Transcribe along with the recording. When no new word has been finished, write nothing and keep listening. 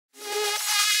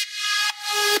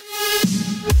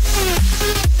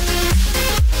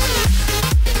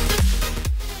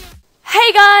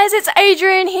guys, it's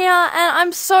Adrian here, and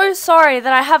I'm so sorry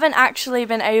that I haven't actually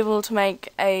been able to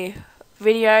make a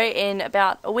video in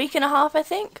about a week and a half, I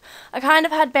think. I kind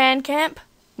of had band camp,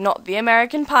 not the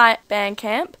American Pie band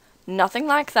camp, nothing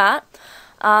like that.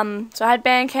 So I had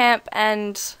band camp,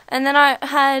 and then I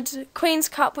had Queen's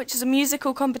Cup, which is a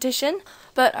musical competition,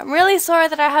 but I'm really sorry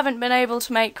that I haven't been able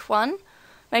to make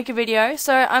a video,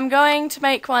 so I'm going to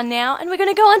make one now, and we're going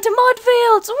to go on to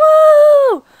Modfields!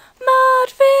 Woo!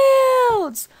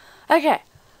 Modfields! Okay,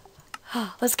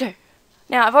 let's go.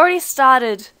 Now, I've already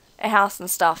started a house and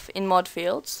stuff in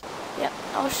Modfields. Yep,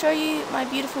 I'll show you my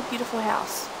beautiful, beautiful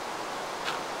house.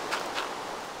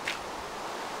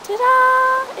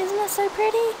 Ta-da! Isn't that so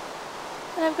pretty?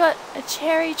 And I've got a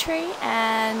cherry tree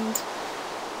and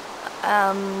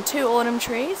 2 autumn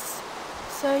trees.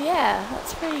 So yeah,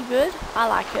 that's pretty good. I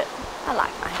like it. I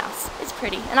like my house. It's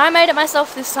pretty. And I made it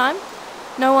myself this time.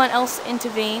 No one else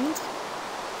intervened.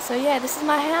 So yeah, this is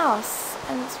my house.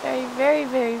 And it's very, very,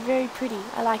 very, very pretty.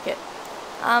 I like it.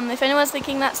 If anyone's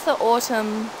thinking that's the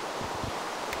autumn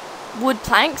wood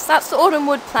planks, that's the autumn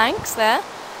wood planks there.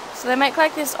 So they make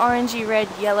like this orangey, red,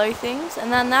 yellow things.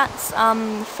 And then that's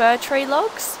fir tree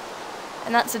logs.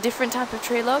 And that's a different type of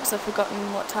tree logs. I've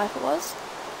forgotten what type it was.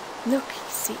 Look, you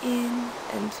see in,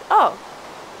 and oh,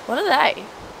 what are they?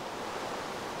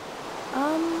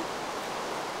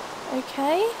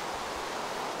 Okay.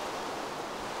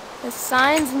 There's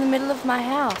signs in the middle of my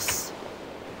house.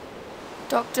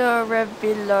 Dr.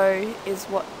 Revillo is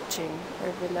watching.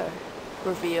 Revillo.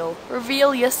 Reveal.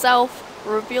 Reveal yourself.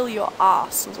 Reveal your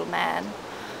ass, little man.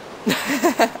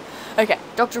 Okay,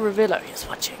 Dr. Revillo is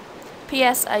watching.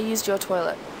 P.S. I used your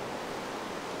toilet.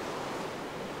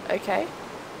 Okay.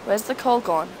 Where's the coal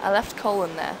gone? I left coal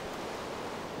in there.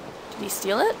 Did he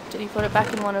steal it? Did he put it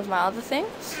back in one of my other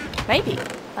things? Maybe.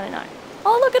 I don't know.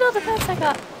 Oh, look at all the plants I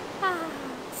got. Ah,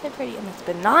 so pretty. And there's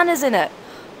bananas in it.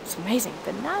 It's amazing.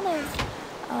 Bananas.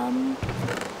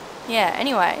 Yeah,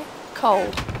 anyway.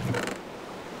 Coal.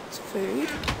 It's food.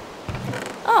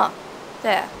 Oh,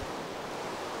 there.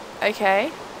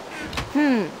 Okay.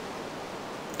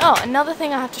 Oh, another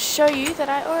thing I have to show you that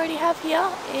I already have here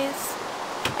is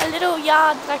a little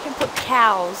yard that I can put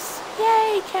cows.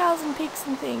 Yay, cows and pigs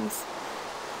and things.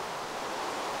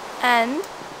 And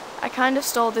I kind of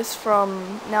stole this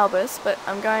from Nelbus, but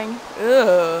I'm going...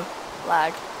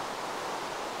 lag.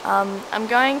 I'm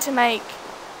going to make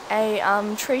a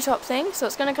treetop thing, so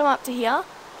it's going to come up to here,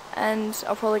 and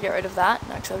I'll probably get rid of that.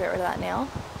 Actually, I'll get rid of that now.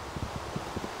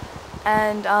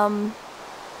 And,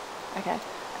 okay.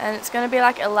 And it's going to be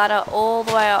like a ladder all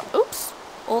the way up... Oops!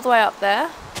 All the way up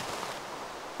there.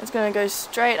 It's going to go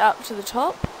straight up to the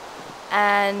top,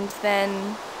 and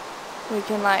then we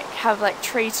can like have like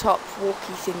treetop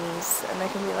walkie thingies, and they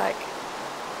can be like,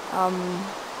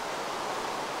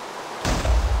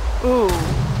 ooh,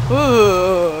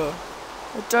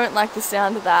 I don't like the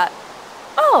sound of that.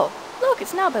 Oh, look,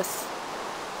 it's Nalbus.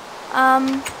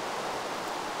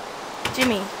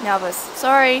 Jimmy Nalbus.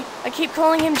 Sorry, I keep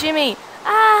calling him Jimmy.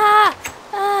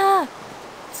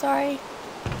 Sorry.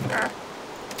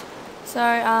 So,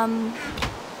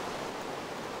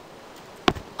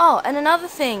 oh, and another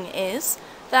thing is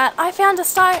that I found a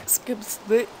sky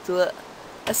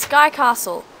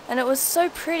castle, and it was so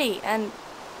pretty, and,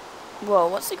 whoa,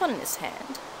 what's he got in his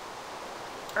hand?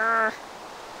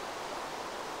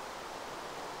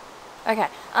 Okay,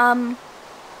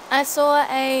 I saw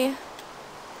a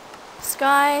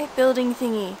sky building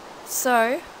thingy,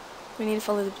 so we need to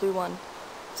follow the blue one.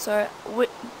 So,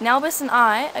 Nalbus and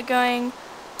I are going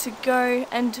to go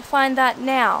and find that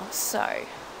now, so...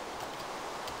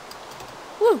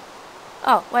 Woo!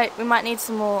 Oh, wait, we might need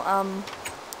some more,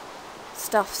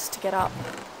 stuffs to get up.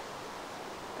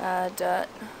 Dirt.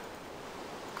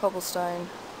 Cobblestone.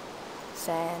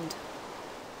 Sand.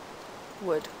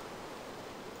 Wood.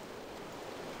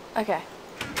 Okay.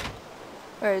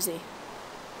 Where is he?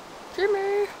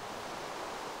 Jimmy!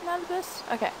 Nalbus?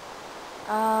 Okay.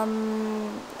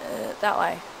 That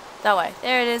way. That way.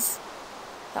 There it is.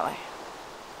 That way.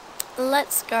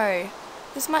 Let's go.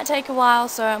 This might take a while,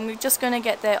 so I'm just going to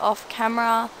get there off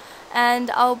camera,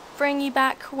 and I'll bring you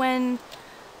back when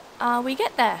we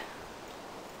get there.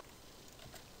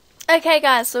 Okay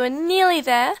guys, so we're nearly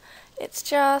there. It's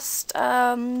just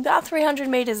about 300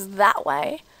 meters that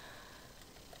way.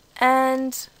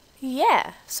 And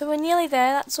yeah, so we're nearly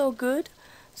there. That's all good.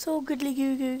 It's all goodly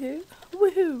goo goo goo.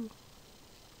 Woohoo!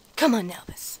 Come on,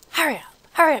 Nelbus. Hurry up.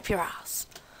 Hurry up your ass.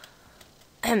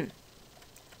 Yep.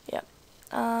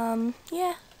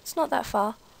 Yeah, it's not that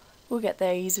far. We'll get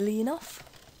there easily enough.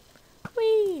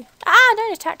 Whee! Ah,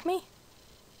 don't attack me.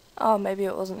 Oh, maybe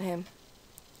it wasn't him.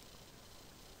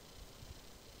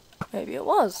 Maybe it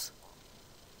was.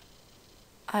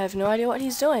 I have no idea what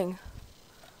he's doing.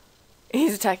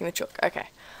 He's attacking the chook. Okay.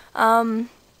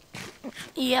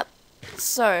 Yep.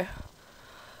 So,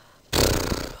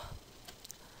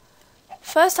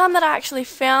 first time that I actually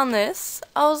found this,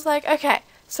 I was like, okay,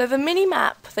 so the mini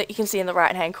map that you can see in the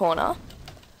right hand corner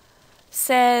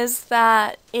says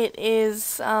that it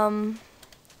is, I'm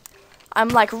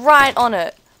like right on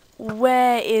it.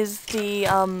 Where is the,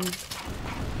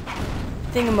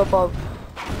 thingamabob?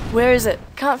 Where is it?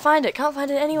 Can't find it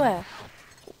anywhere.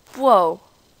 Whoa.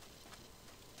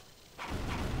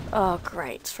 Oh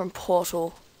great, it's from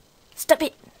Portal. Stop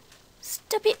it!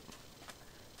 Stop it!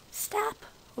 Stop!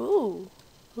 Ooh.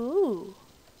 Ooh.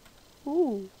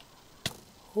 Ooh.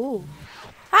 Ooh.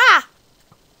 Ah!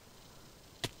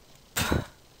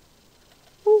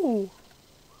 Ooh.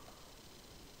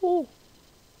 Ooh.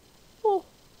 Ooh.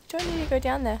 Don't need to go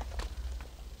down there.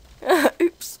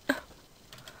 Oops.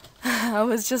 I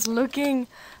was just looking.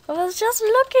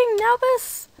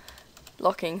 Nalbus.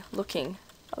 Looking.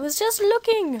 I was just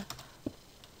looking.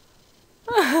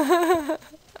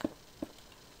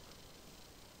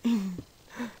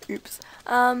 Oops.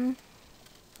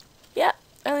 Yeah,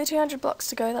 only 200 blocks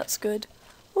to go, that's good.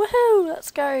 Woohoo,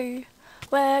 let's go.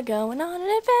 We're going on an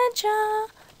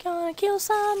adventure. Gonna kill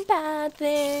some bad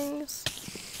things.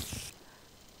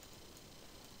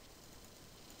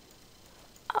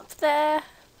 Up there.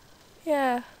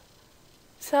 Yeah.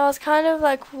 So I was kind of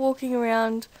like walking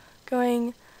around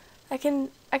going, I can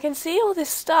see all this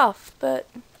stuff, but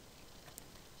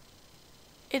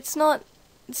it's not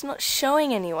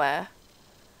showing anywhere.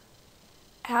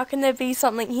 How can there be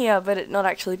something here but it not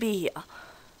actually be here?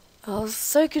 I was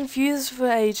so confused for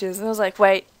ages, and I was like,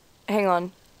 wait, hang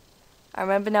on. I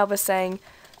remember Nelba saying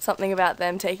something about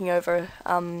them taking over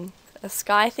a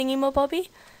sky thingy-mobobby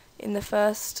in the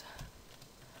first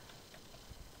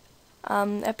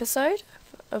episode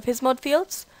of his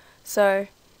Modfields. So,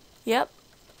 yep.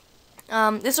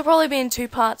 This will probably be in 2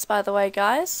 parts, by the way,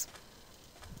 guys,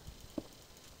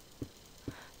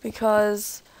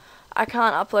 because I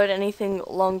can't upload anything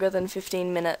longer than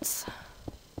 15 minutes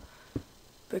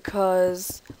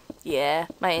because, yeah,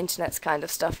 my internet's kind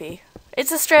of stuffy.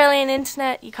 It's Australian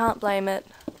internet, you can't blame it.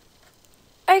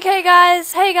 Okay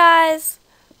guys, hey guys,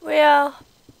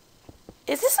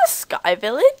 is this a sky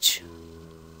village?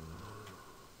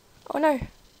 Oh no.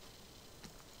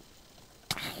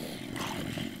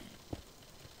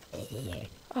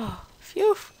 Oh,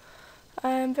 phew.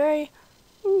 I am very...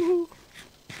 Ooh.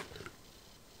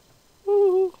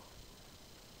 Ooh.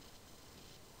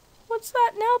 What's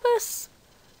that, Nalbus?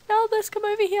 Nalbus, come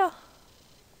over here.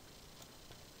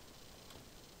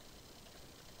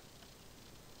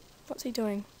 What's he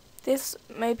doing? This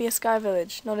may be a sky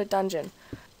village, not a dungeon.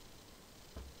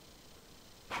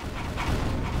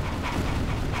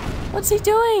 What's he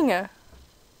doing?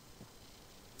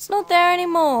 It's not there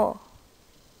anymore.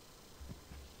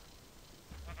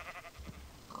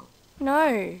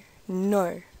 No.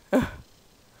 No.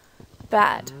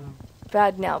 Bad.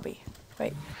 Bad Nalby.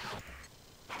 Wait.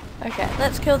 Okay,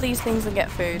 let's kill these things and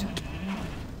get food.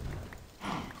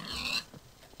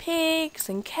 Pigs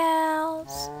and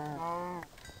cows.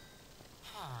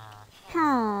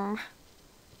 Ha.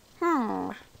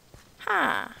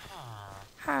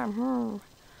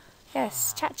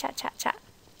 Yes, chat.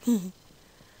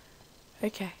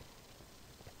 Okay.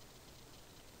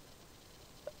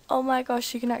 Oh my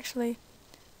gosh, you can actually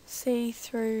see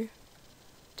through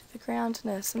to the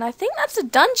groundness. And I think that's a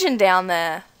dungeon down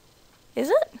there. Is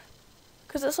it?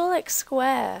 Because it's all like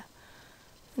square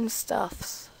and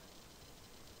stuffs.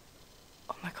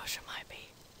 Oh my gosh, it might be.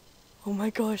 Oh my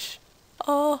gosh.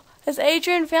 Oh, has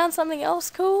Adrian found something else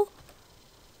cool?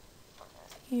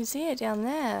 You see it down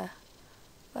there.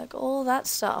 Like all that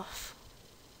stuff.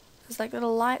 There's like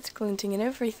little lights glinting and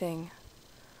everything.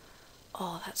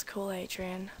 Oh, that's cool,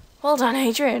 Adrian. Well done,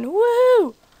 Adrian.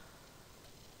 Woo!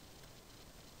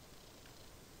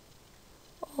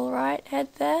 Alright, head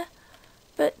there.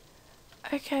 But,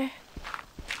 okay.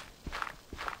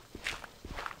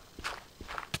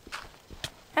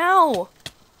 Ow!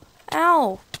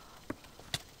 Ow!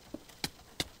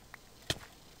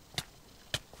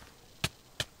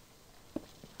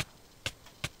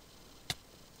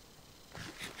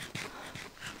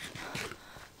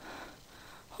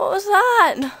 What was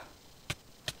that?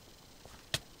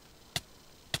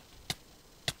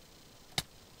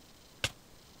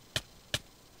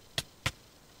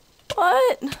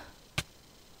 What?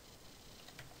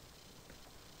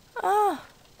 Ah.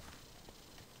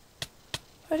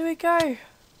 Where do we go?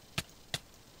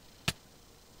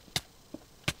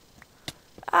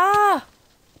 Ah.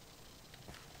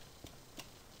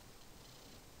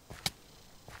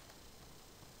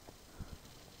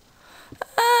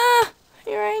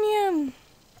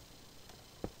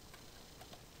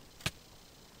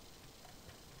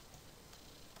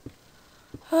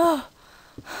 Oh.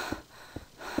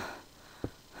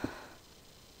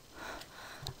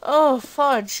 Oh,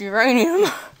 fudge, uranium.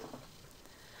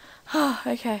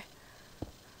 Okay.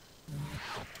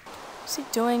 What's he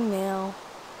doing now?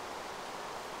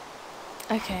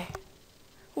 Okay.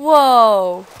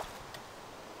 Whoa!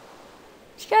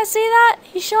 Did you guys see that?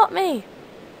 He shot me.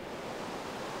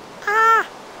 Ah!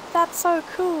 That's so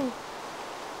cool.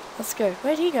 Let's go.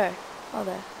 Where'd he go? Oh,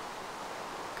 there.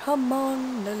 Come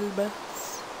on, little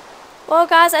bus. Well,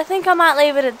 guys, I think I might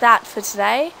leave it at that for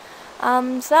today.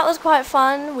 So that was quite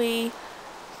fun. We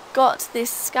got this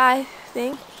sky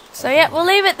thing. So yeah, we'll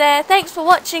leave it there. Thanks for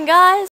watching, guys.